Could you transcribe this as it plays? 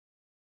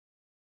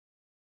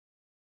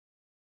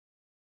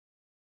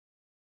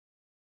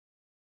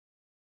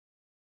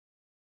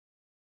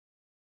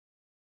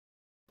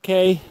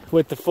Okay,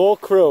 with the full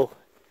crew.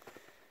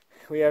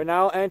 We are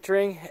now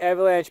entering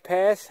Avalanche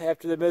Pass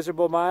after the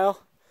miserable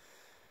mile.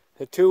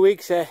 The 2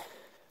 weeks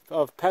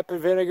of pep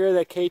and vinegar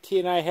that KT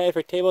and I had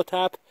for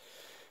tabletop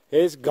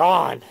is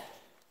gone.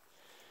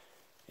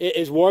 It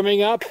is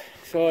warming up,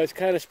 so it's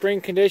kind of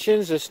spring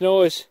conditions. The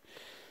snow is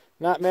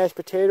not mashed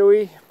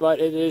potato-y, but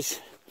it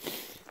is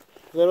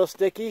a little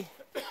sticky.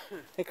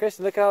 Hey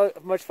Kristen, look how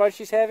much fun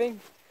she's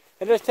having.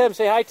 And there's Tim.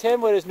 Say hi,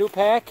 Tim, with his new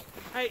pack.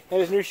 Hi. And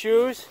his new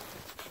shoes.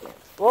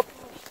 Whoop.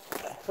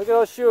 Look at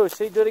those shoes.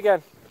 See, do it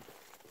again.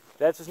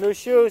 That's his new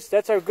shoes.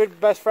 That's our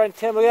good best friend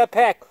Tim. Look at that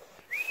pack.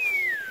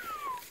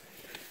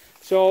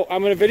 So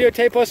I'm going to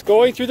videotape us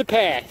going through the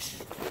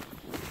pass.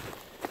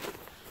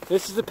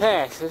 This is the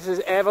pass. This is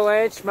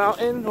Avalanche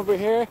Mountain over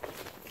here.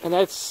 And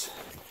that's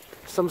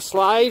some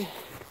slide.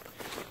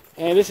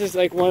 And this is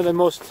like one of the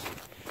most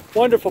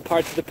wonderful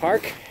parts of the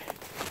park.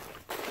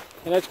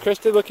 And that's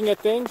Kristen looking at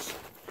things.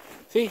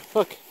 See,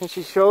 look, and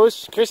she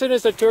shows. Kristen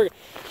is the tour.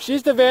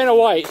 She's the Vanna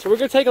White. So we're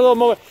going to take a little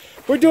moment.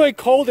 We're doing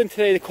Colden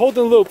today, the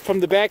Colden Loop from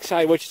the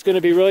backside, which is going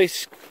to be really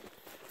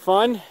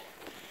fun.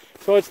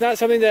 So it's not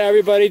something that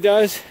everybody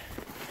does.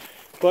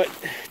 But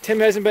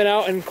Tim hasn't been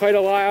out in quite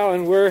a while,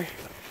 and we're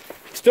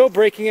still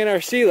breaking in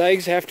our sea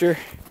legs after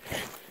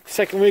the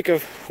second week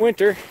of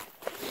winter.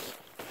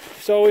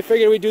 So we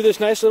figured we'd do this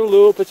nice little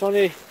loop. It's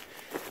only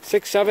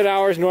 6-7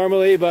 hours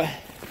normally, but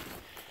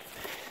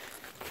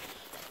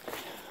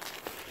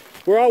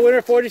we're all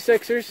winter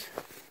 46ers.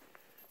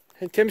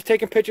 And Tim's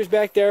taking pictures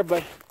back there,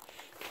 but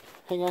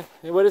hang on.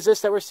 And what is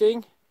this that we're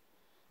seeing?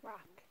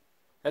 Rock.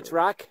 That's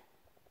rock?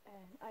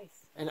 And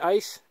ice. And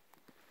ice?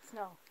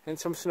 Snow. And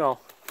some snow.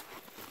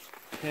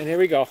 And here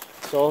we go.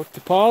 So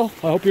to Paul,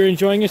 I hope you're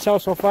enjoying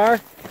yourself so far.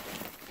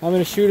 I'm going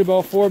to shoot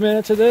about 4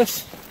 minutes of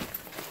this.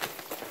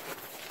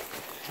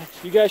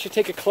 You guys should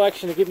take a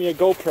collection and give me a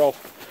GoPro.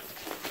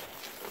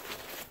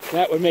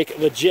 That would make it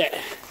legit.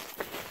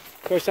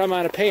 Of course, I'm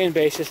on a paying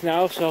basis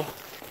now, so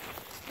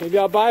maybe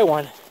I'll buy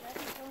one.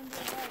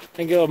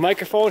 And get a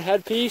microphone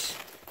headpiece.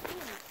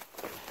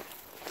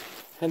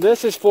 And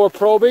this is for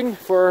probing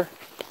for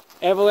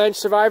avalanche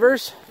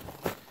survivors.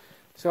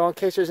 So in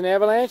case there's an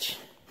avalanche.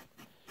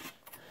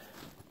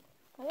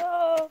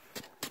 Hello.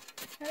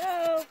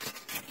 Hello.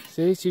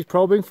 See, she's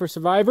probing for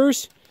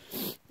survivors.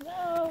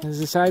 Hello. As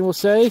the sign will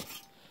say.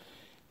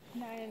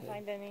 No, I didn't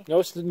find any.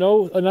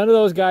 No, none of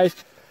those guys.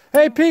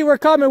 Hey Pete, we're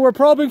coming. We're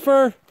probing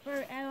for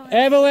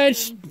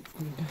avalanche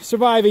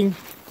surviving.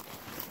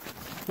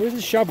 Where's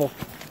the shovel?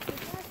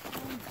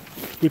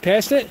 We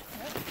passed it?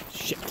 Yep.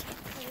 Shit.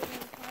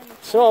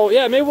 So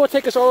yeah, maybe we'll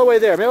take us all the way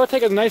there. Maybe we'll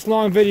take a nice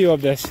long video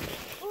of this.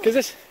 Because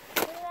this...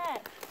 Look at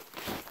that.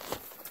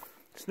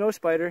 Snow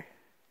spider.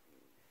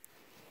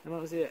 I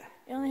don't see it.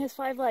 It only has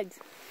 5 legs.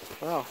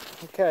 Wow,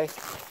 okay.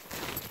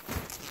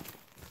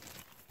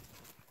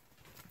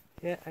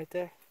 Yeah, right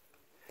there.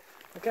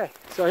 Okay,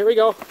 so here we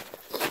go.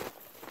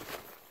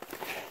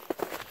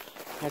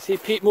 I see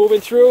Pete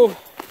moving through.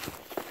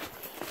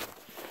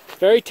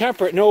 Very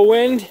temperate, no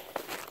wind.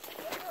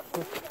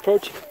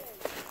 Approach.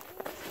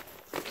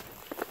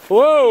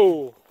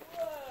 Whoa!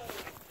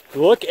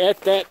 Look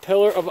at that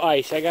pillar of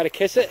ice. I gotta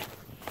kiss it.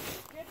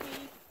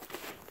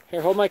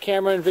 Here, hold my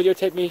camera and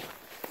videotape me.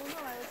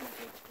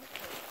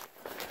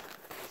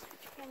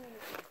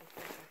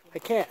 I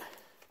can't.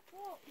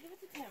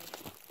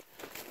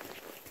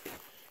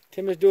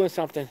 Tim is doing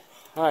something.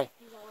 Alright.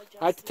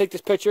 I have to take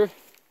this picture.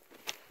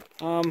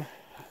 And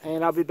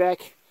I'll be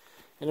back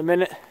in a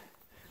minute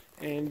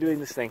and doing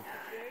this thing.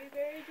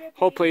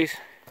 Hold please.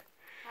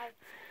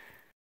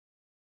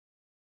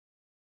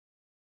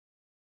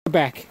 We're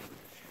back.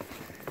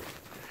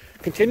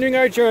 Continuing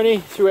our journey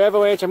through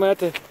Avalanche. I'm going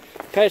to have to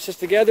patch this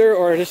together,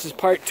 or this is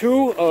part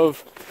 2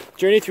 of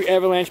Journey Through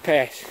Avalanche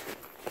Pass.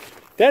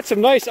 That's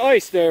some nice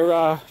ice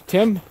there,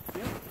 Tim.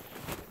 Yep.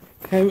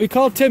 And we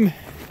call Tim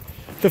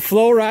the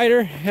Flow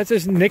Rider. That's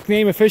his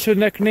nickname, official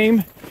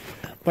nickname.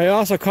 But I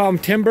also call him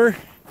Timber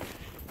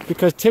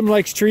because Tim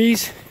likes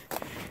trees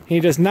and he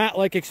does not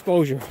like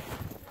exposure.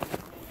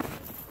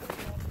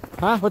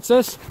 Huh? What's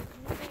this?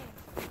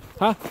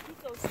 Huh?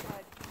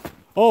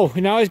 Oh,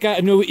 now he's got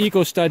a new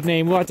Eco Stud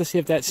name. We'll have to see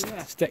if that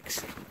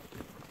sticks.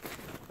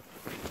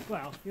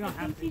 Well, you don't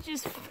have to. He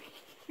just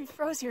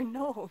froze your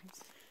nose.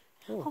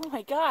 Oh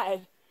my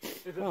god.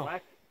 Is it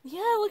black? Yeah,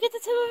 look at the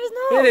tip of his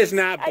nose. It is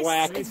not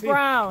black. It's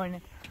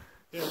brown.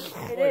 Yeah,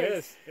 It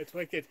is. It's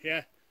like it,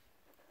 yeah.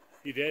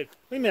 You did.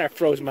 What do you mean I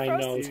froze my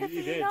nose? You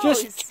did.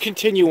 Just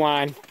continue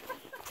on.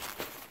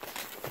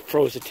 I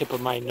froze the tip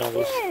of my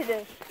nose. I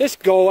did. Let's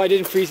go. I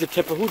didn't freeze the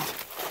tip of... Who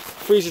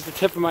freezes the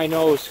tip of my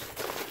nose?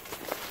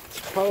 It's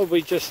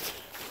probably just...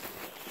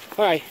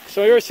 Alright,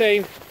 so you were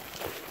saying,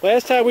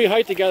 last time we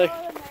hiked together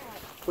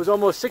was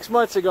almost 6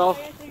 months ago.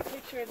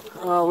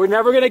 We're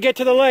never going to get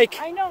to the lake.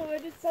 I know,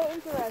 but it's so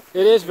interesting.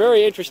 It is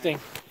very interesting.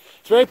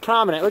 It's very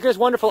prominent. Look at this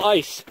wonderful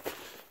ice.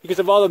 Because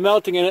of all the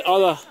melting in it,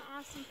 all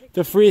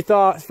the freeze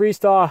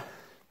thaw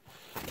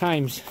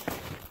times.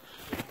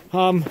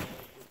 So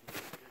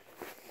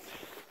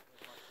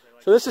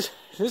this is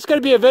going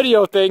to be a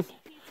video thing.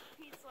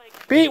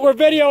 Pete, we're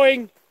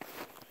videoing.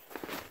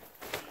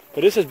 But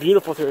this is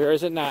beautiful through here,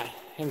 is it not?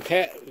 And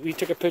Pat, we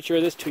took a picture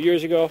of this 2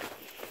 years ago,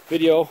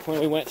 video,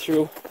 when we went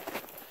through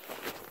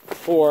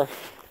for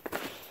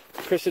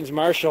Kristen's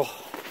Marshall,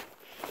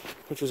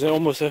 which was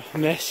almost a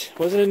miss. It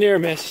wasn't a near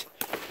miss,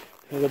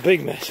 it was a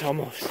big miss,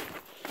 almost.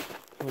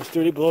 It was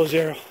 30 below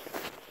zero.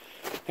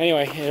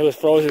 Anyway, and it was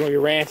frozen when we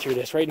ran through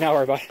this. Right now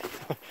we're about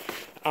an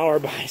hour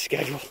behind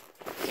schedule.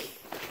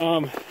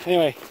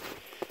 Anyway,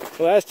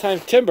 so last time,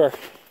 Timber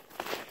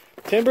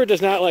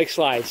does not like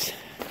slides.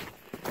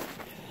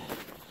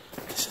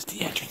 This is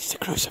the entrance to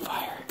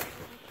Crucifier.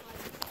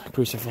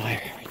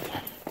 Crucifier right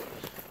there.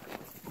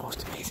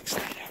 Most amazing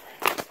slide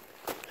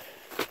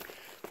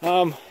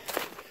ever.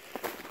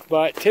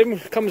 But Tim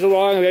comes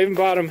along, I even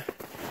bought him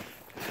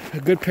a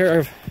good pair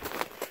of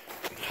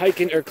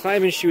hiking or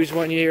climbing shoes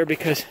one year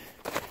because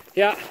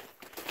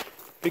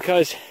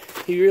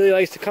he really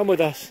likes to come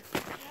with us.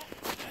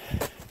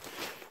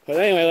 But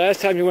anyway, last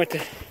time we went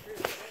to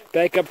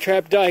back up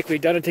Trap Dyke,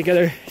 we'd done it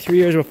together 3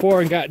 years before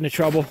and got into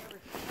trouble.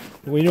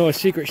 We know a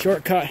secret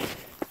shortcut.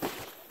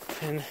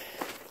 And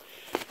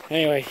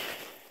anyway,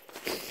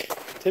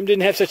 Tim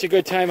didn't have such a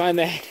good time on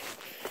that.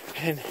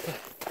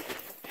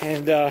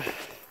 And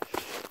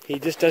he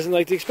just doesn't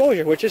like the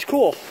exposure, which is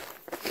cool.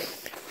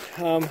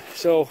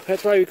 So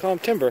that's why we call him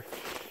Timber.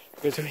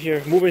 Because when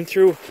you're moving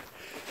through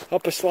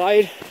up a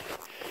slide,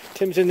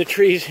 Tim's in the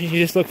trees and you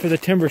just look for the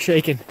timber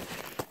shaking.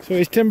 So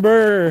he's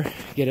Timber.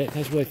 Get it?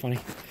 That's really funny.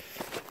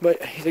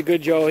 But he's a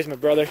good Joe, he's my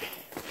brother.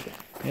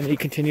 And he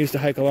continues to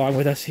hike along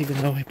with us even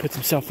though he puts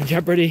himself in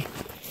jeopardy.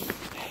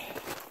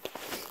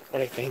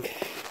 What I think.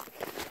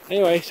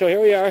 Anyway, so here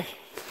we are,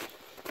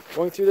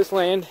 going through this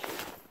land.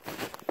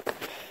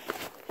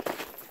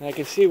 And I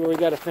can see where we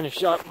gotta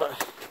finish up,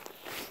 but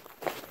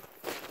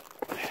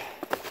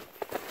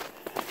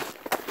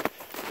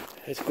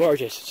it's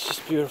gorgeous, it's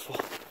just beautiful.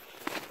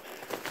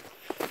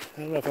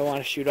 I don't know if I want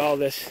to shoot all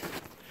this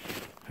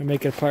or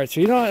make it a part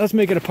 3. You know what, let's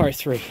make it a part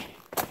 3.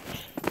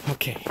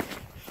 Okay.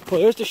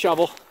 Well, there's the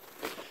shovel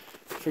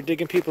for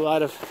digging people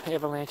out of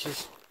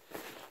avalanches.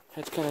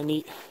 That's kind of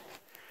neat.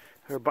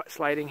 Or butt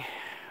sliding.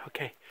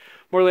 Okay.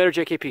 More later,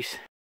 JK. Peace.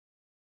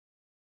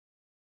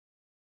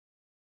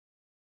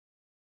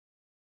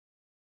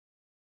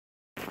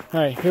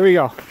 Alright, here we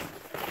go.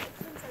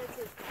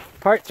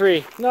 Part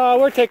 3. No,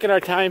 we're taking our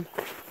time.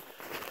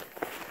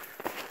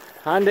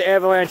 On to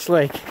Avalanche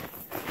Lake.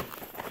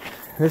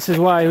 This is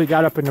why we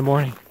got up in the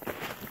morning.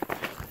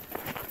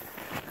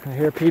 I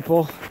hear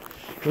people.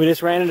 We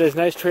just ran into this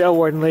nice trail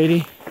warden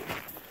lady.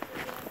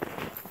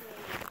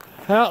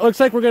 Well, it looks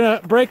like we're gonna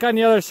break on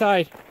the other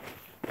side.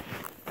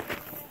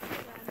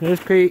 There's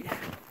Pete.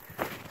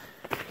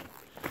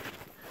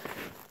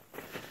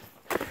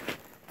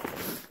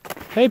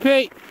 Hey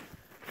Pete!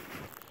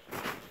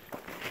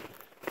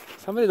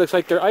 Somebody looks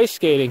like they're ice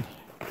skating.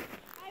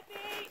 Hi,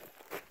 Pete.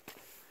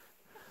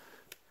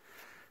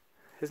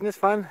 Isn't this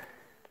fun?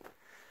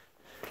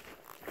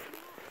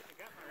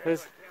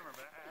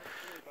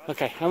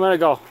 Okay, I'm gonna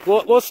go.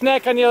 We'll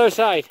snack on the other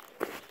side.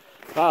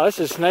 Wow, this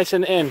is nice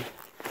and in.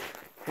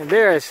 And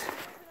there is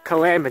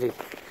Calamity.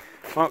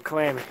 Mount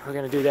Calamity. We're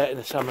gonna do that in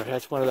the summer.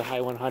 That's one of the high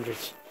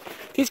 100s.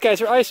 These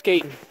guys are ice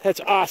skating.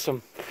 That's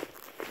awesome.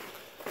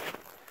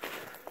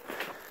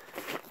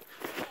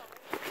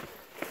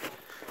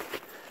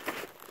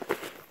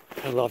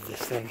 I love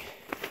this thing.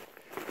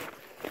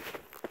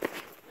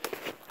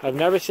 I've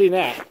never seen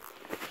that.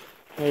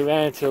 We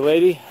ran into a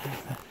lady,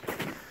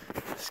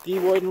 a ski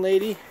warden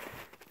lady,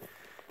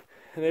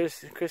 and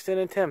there's Kristen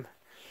and Tim.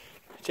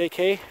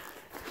 JK,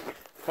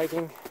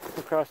 hiking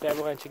across the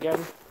Avalanche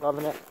again,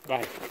 loving it.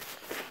 Bye.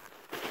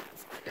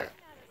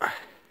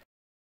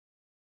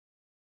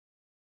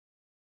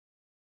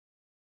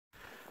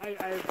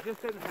 I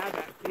just didn't have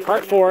that.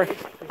 Part 4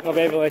 of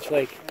Avalanche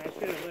Lake. I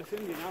should have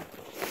listened, you know.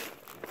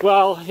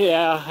 Well,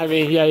 yeah, I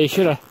mean, yeah, you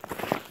should have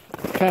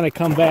kind of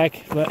come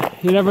back,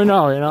 but you never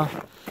know, you know.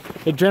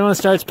 The adrenaline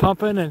starts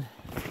pumping, and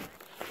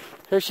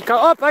here she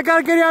comes. Oh, I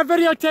gotta get you on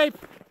videotape.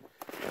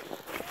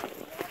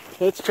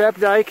 It's Trap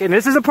Dyke, and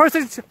this is a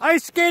person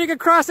ice skating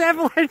across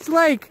Avalanche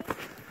Lake.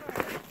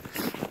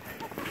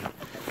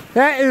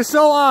 That is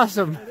so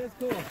awesome. That is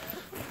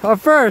cool. Up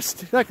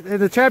first, look,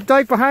 the Trap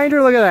Dyke behind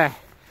her, look at that.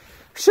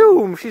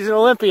 Shoom, she's an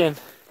Olympian.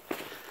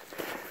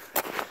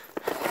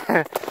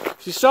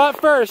 She saw it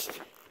first.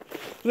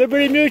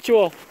 Liberty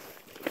Mutual.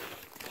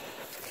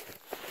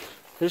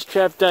 There's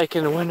Trap Dyke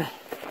in the winter.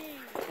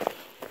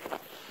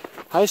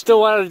 I still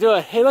wanted to do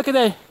it. Hey, look at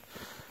that.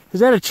 Is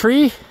that a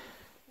tree?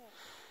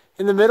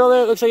 In the middle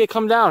there, it looks like it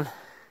come down.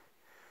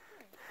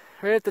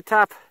 Right at the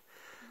top,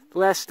 the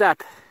last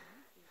step.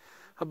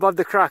 Above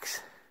the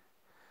crux.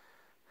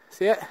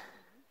 See it?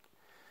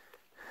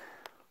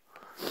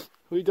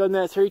 We've done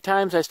that 3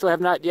 times. I still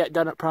have not yet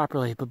done it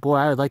properly. But boy,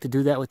 I would like to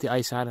do that with the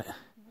ice on it.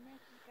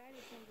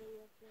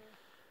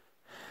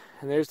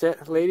 And there's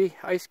that lady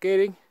ice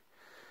skating,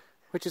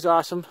 which is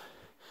awesome.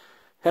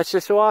 That's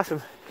just so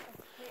awesome.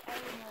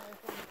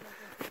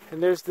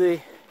 And there's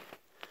the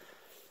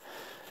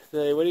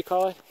what do you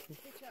call it?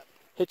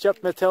 hitch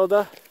up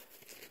Matilda.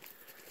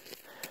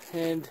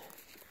 And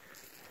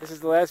this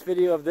is the last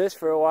video of this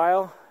for a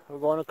while. We're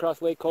going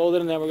across Lake Colden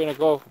and then we're going to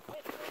go.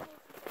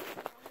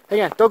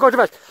 Hang on, don't go too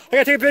fast. I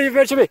got to take a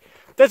picture of me.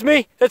 That's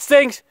me, that's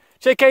things.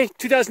 JK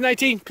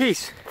 2019,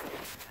 peace.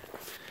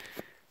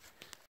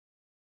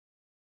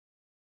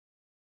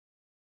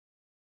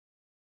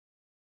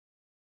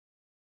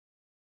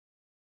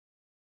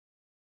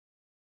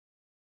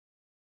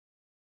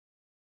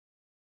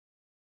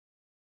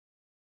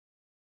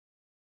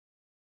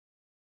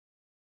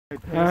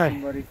 All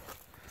right,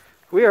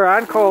 we are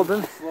on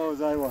Colden. As slow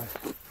as I was.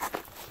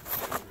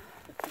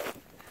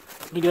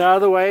 We get out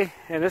of the way,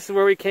 and this is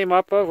where we came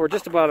up of. We're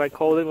just about on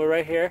Colden. We're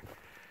right here,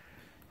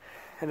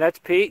 and that's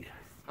Pete.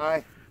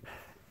 Hi.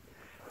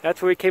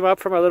 That's where we came up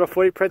from. Our little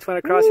footprints went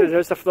across here.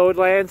 There's the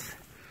floodlands.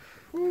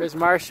 There's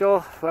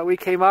Marshall. Where we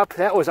came up,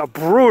 that was a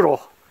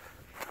brutal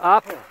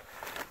up.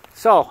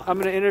 So I'm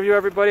going to interview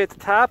everybody at the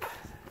top.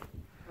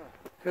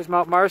 There's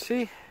Mount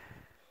Marcy.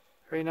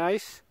 Very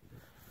nice.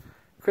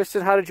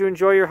 Kristen, how did you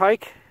enjoy your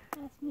hike?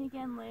 Ask me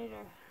again later.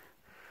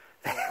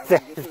 When we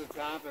get to the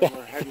top and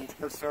we're heading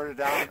sort of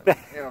down,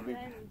 it'll be...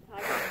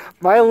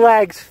 My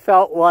legs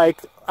felt like,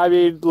 I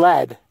mean,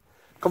 lead.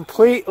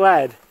 Complete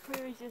lead.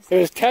 It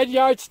was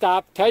 10-yard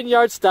stop,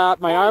 10-yard stop.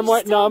 My arm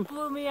went numb.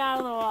 Blew me out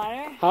of the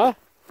water. Huh?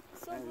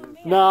 Still blew me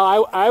out.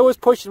 No, I was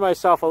pushing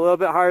myself a little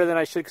bit harder than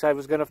I should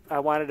because I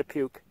wanted to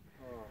puke.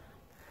 Oh,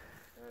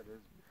 that is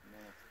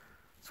nasty.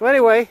 So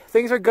anyway,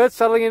 things are good,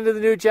 settling into the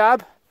new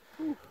job.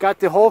 Got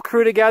the whole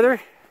crew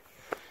together.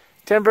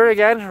 Timber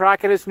again,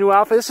 rocking his new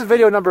outfit. This is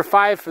video number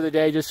 5 for the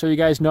day, just so you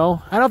guys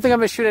know. I don't think I'm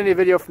going to shoot any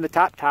video from the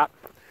top.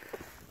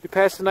 We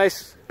passed a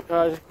nice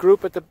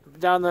group at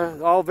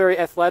all very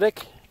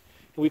athletic.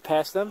 We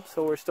passed them,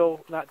 so we're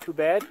still not too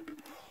bad.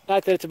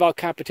 Not that it's about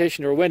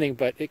competition or winning,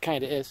 but it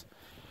kind of is.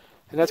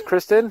 And that's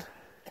Kristen.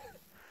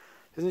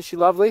 Isn't she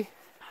lovely?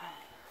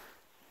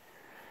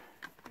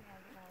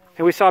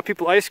 And we saw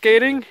people ice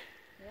skating.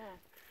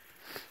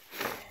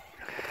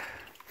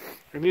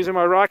 I'm using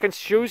my rocking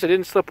shoes. I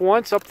didn't slip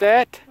once up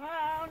that.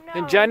 Oh, no,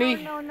 And Jenny,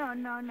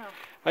 no.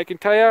 I can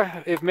tell you,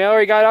 if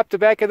Mallory got up the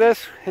back of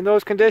this in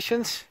those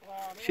conditions,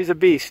 she's a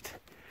beast.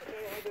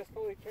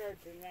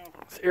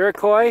 It's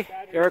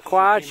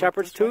Iroquois,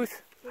 Shepherd's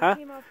Tooth. Huh?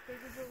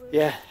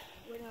 Yeah.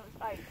 When it was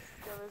ice,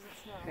 there wasn't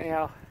snow.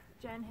 Anyhow,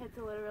 Jen had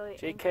to literally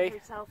JK, anchor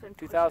herself and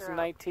push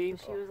 2019.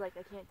 her out. She was like,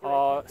 I can't do it.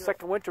 I can't do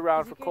second winter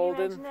round for Can you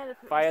Colden imagine that if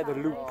it was via the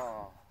on loop. ice?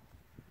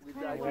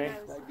 Oh. Anyway,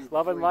 I'd be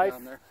loving way life.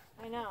 down there.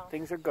 I know.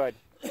 Things are good.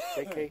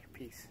 JK,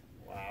 peace.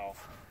 Wow. Well,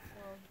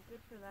 good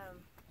for them.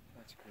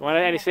 That's You want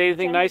to say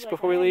anything Jen nice was like,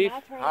 before we "I am leave?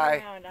 not turning Hi.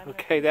 around. I'm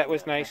Okay, that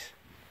was nice.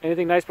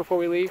 Anything nice before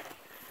we leave?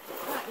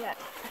 Not yet.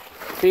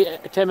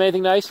 Tim,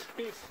 anything nice?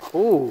 Peace.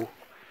 Ooh.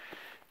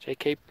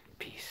 JK,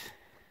 peace.